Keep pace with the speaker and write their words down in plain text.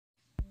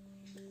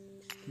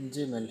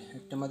Gmail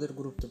একটা আমাদের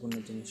গুরুত্বপূর্ণ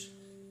জিনিস।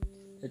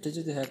 এটি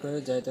যদি হ্যাক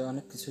হয়ে যায় তো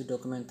অনেক কিছুই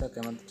ডকুমেন্ট থাকে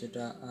আমাদের,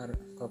 যেটা আর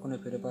কখনোই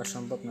ফিরে পাওয়া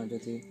সম্ভব নয়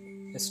যদি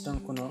স্ট্রং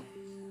কোনো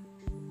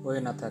ওয়ে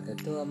না থাকে।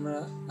 তো আমরা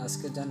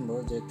আজকে জানবো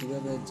যে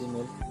কীভাবে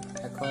জিমেল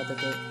হ্যাক হওয়া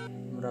থেকে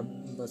আমরা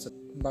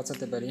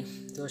বাঁচাতে পারি।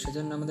 তো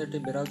সেজন্য আমাদের একটি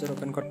ব্রাউজার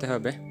ওপেন করতে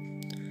হবে।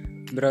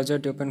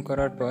 ব্রাউজারটি ওপেন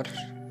করার পর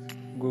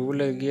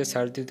গুগলে গিয়ে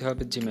সার্চ দিতে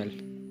হবে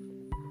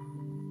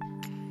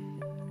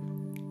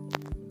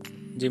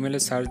জিমেলে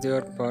সার্চ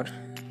দেওয়ার পর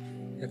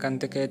এখান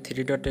থেকে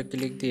 3 ডটে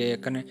ক্লিক দিয়ে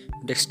এখানে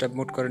ডেস্কটপ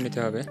মোড করে নিতে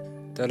হবে,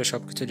 তাহলে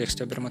সব কিছু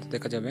ডেস্কটপের মতো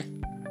দেখা যাবে।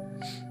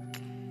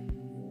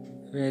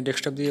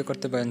 ডেস্কটপ দিয়ে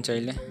করতে পারেন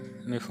চাইলে,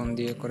 আমি ফোন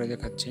দিয়ে করে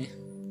দেখাচ্ছি।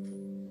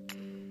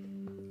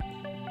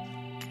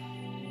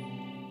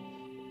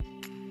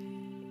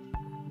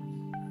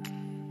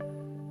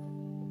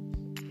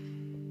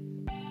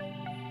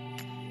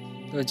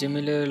 তো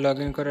জিমেলে লগ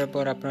ইন করার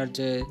পর আপনার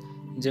যে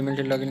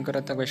জিমেলটি লগ ইন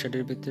করা থাকবে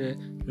সেটির ভিতরে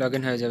লগ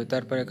ইন হয়ে যাবে।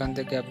 তারপর এখান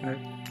থেকে আপনার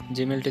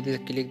জিমেলটিতে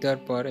ক্লিক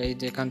দেওয়ার পর এই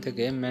যে এখান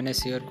থেকে ম্যানেজ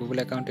ইওর গুগল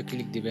অ্যাকাউন্টে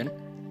ক্লিক দিবেন।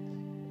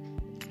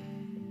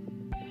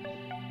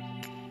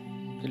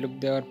 ক্লিক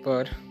দেওয়ার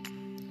পর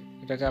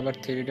এটাকে আবার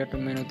 3 ডট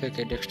মেনু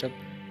থেকে ডেস্কটপ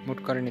মুড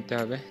করে নিতে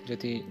হবে,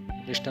 যদি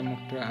ডেস্কটপ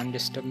মুড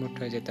আনডেস্কটপ মুড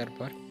হয়ে যায়।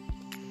 তারপর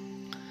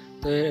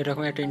তো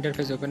এরকম একটা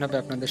ইন্টারফেস ওপেন হবে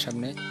আপনাদের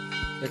সামনে।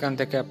 এখান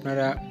থেকে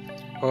আপনারা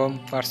home,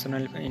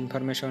 personal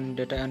information,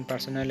 data and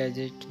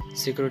personalised,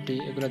 security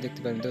এগুলো দেখতে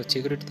পাবেন। তো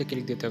সিকিউরিটিতে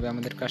ক্লিক দিতে হবে,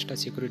 আমাদের কাজটা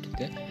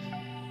সিকিউরিটিতে।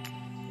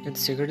 কিন্তু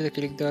সিকিউরিটিতে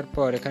ক্লিক দেওয়ার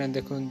পর এখানে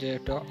দেখুন যে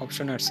একটা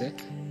অপশন আছে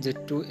যে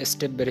 2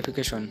 স্টেপ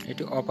ভেরিফিকেশন,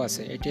 এটি অফ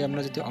আছে। এটি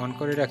আমরা যদি অন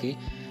করে রাখি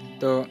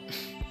তো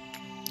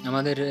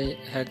আমাদের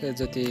হ্যাকে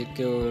যদি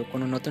কেউ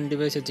কোনো নতুন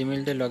ডিভাইসে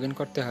জিমেইলটা লগ ইন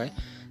করতে হয়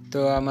তো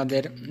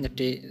আমাদের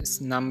একটি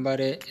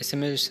নাম্বারে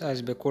SMS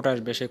আসবে, কোড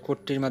আসবে, সেই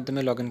কোডটির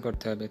মাধ্যমে লগ ইন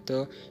করতে হবে। তো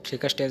সেই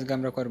কাজটা আজকে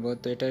আমরা করবো।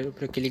 তো এটার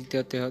উপরে ক্লিক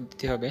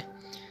দিতে হবে।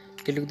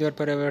 ক্লিক দেওয়ার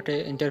পরে আবার একটা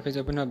ইন্টারফেস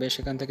ওপেন হবে,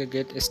 সেখান থেকে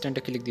গেট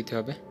স্ট্যান্ডে ক্লিক দিতে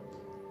হবে।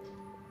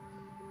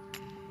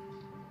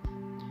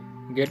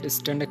 গেট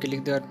স্ট্যান্ডে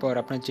ক্লিক দেওয়ার পর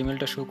আপনার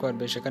জিমেলটা শো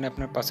করবে, সেখানে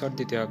আপনার পাসওয়ার্ড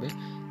দিতে হবে।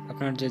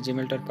 আপনার যে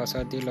জিমেলটার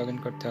পাসওয়ার্ড দিয়ে লগ ইন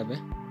করতে হবে।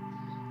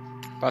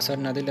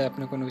 পাসওয়ার্ড না দিলে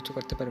আপনি কোনো কিছু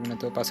করতে পারবেন না,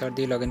 তো পাসওয়ার্ড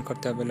দিয়ে লগ ইন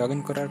করতে হবে। লগ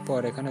ইন করার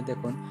পর এখানে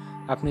দেখুন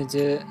আপনি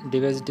যে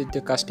ডিভাইসটিতে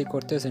কাজটি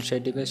করতেছেন সেই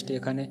ডিভাইসটি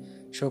এখানে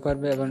শো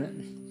করবে এবং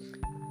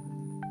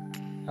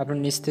আপনার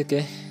নিচ থেকে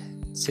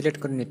সিলেক্ট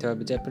করে নিতে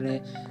হবে যে আপনি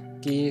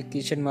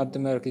কিসের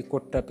মাধ্যমে আর কি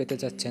কোডটা পেতে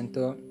চাচ্ছেন।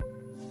 তো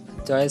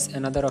চয়েস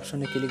অ্যানাদার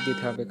অপশনে ক্লিক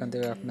দিতে হবে এখান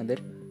থেকে আপনাদের।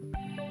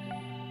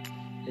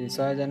 এই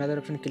চয়েস অ্যানাদার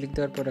অপশন ক্লিক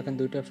দেওয়ার পর এখানে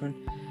দুইটা অপশন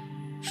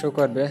শো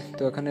করবে।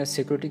 তো এখানে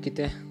সিকিউরিটি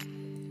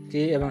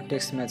কি এবং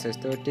টেক্সট মেসেজ।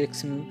 তো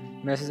টেক্সট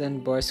মেসেজ অ্যান্ড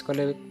ভয়েস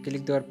কলে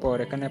ক্লিক দেওয়ার পর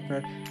এখানে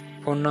আপনার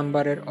ফোন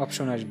নাম্বারের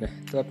অপশন আসবে।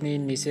 তো আপনি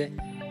নিচে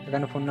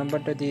এখানে ফোন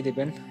নাম্বারটা দিয়ে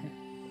দেবেন।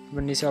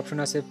 নিচে অপশন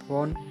আছে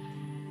ফোন,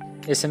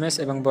 SMS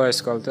এবং ভয়েস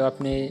কল। তো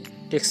আপনি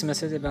টেক্সট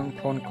মেসেজ এবং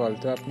ফোন কল,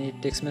 তো আপনি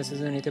টেক্সট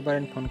মেসেজে নিতে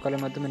পারেন, ফোন কলের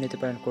মাধ্যমে নিতে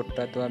পারেন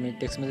কোডটা। তো আমি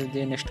টেক্সট মেসেজ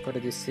দিয়ে নেক্সট করে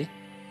দিচ্ছি।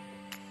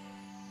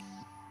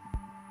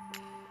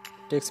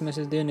 টেক্সট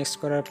মেসেজ দিয়ে নেক্সট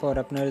করার পর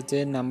আপনার যে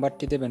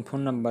নাম্বারটি দেবেন ফোন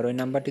নাম্বার, ওই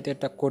নাম্বারটিতে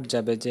একটা কোড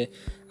যাবে, যে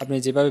আপনি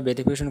যেভাবে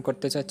ভেরিফিকেশন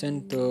করতে চাচ্ছেন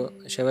তো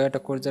সেভাবে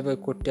একটা কোড যাবে। ওই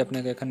কোডটি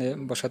আপনাকে এখানে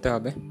বসাতে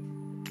হবে।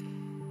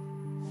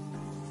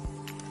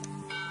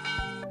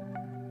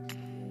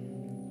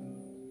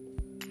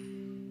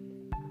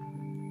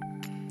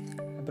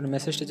 আপনার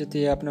মেসেজটি যদি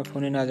আপনার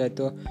ফোনে না যায়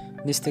তো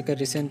নিচ থেকে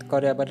রিসেন্ট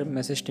করে আবার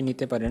মেসেজটি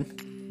নিতে পারেন।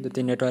 যদি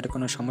নেটওয়ার্কে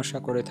কোনো সমস্যা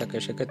করে থাকে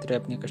সেক্ষেত্রে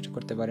আপনি কাজটা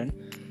করতে পারেন।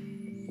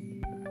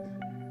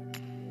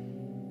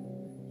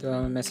 তো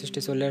আমার মেসেজটি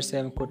চলে আসছে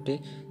এবং কোডটি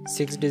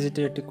 6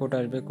 ডিজিটের একটি কোড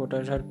আসবে। কোড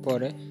আসার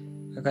পরে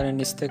এখানে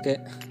নিচ থেকে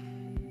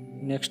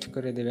নেক্সট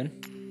করে দেবেন,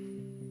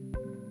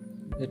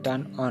 যে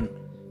টার্ন অন।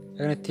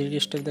 এখানে 3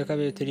 স্টেপ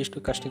দেখাবে, 3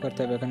 স্টেপ কাজটি করতে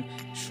হবে। এখন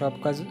সব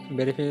কাজ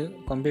ভেরিফাই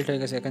কমপ্লিট হয়ে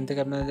গেছে। এখান থেকে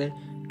আপনাদের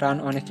টার্ন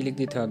অনে ক্লিক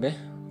দিতে হবে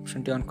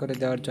অপশনটি অন করে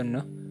দেওয়ার জন্য।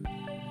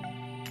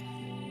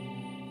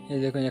 এই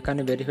দেখুন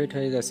এখানে ভেরিফাইড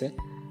হয়ে গেছে।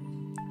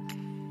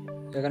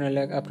 এখানে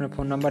আপনার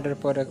ফোন নাম্বারের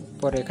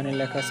পরে এখানে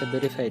লেখা আছে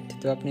ভেরিফাইড।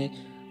 তো আপনি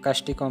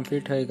কাজটি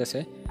কমপ্লিট হয়ে গেছে।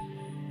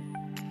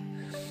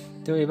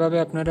 তো এভাবে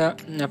আপনারা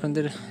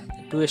আপনাদের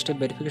 2 স্টেপ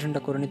ভেরিফিকেশনটা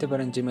করে নিতে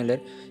পারেন জিমেলের।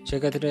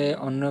 সেক্ষেত্রে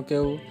অন্য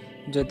কেউ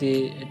যদি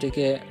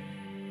এটিকে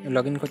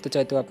লগ ইন করতে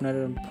চায় তো আপনার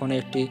ফোনে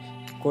একটি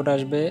কোড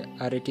আসবে,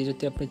 আর এটি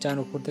যদি আপনি চান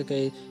উপর থেকে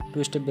এই 2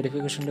 স্টেপ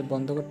ভেরিফিকেশনটা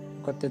বন্ধ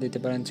করতে দিতে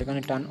পারেন। যেখানে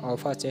টার্ন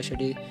অফ আছে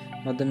সেটির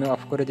মাধ্যমে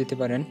অফ করে দিতে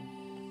পারেন।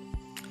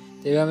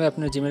 তো এইভাবে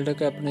আপনার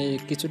জিমেলটাকে আপনি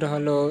কিছুটা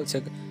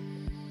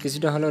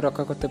হলেও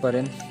রক্ষা করতে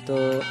পারেন। তো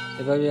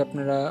এভাবেই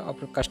আপনারা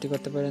কাজটি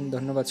করতে পারেন।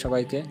 ধন্যবাদ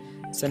সবাইকে।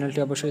 চ্যানেলটি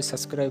অবশ্যই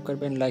সাবস্ক্রাইব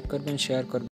করবেন, লাইক করবেন, শেয়ার করবেন।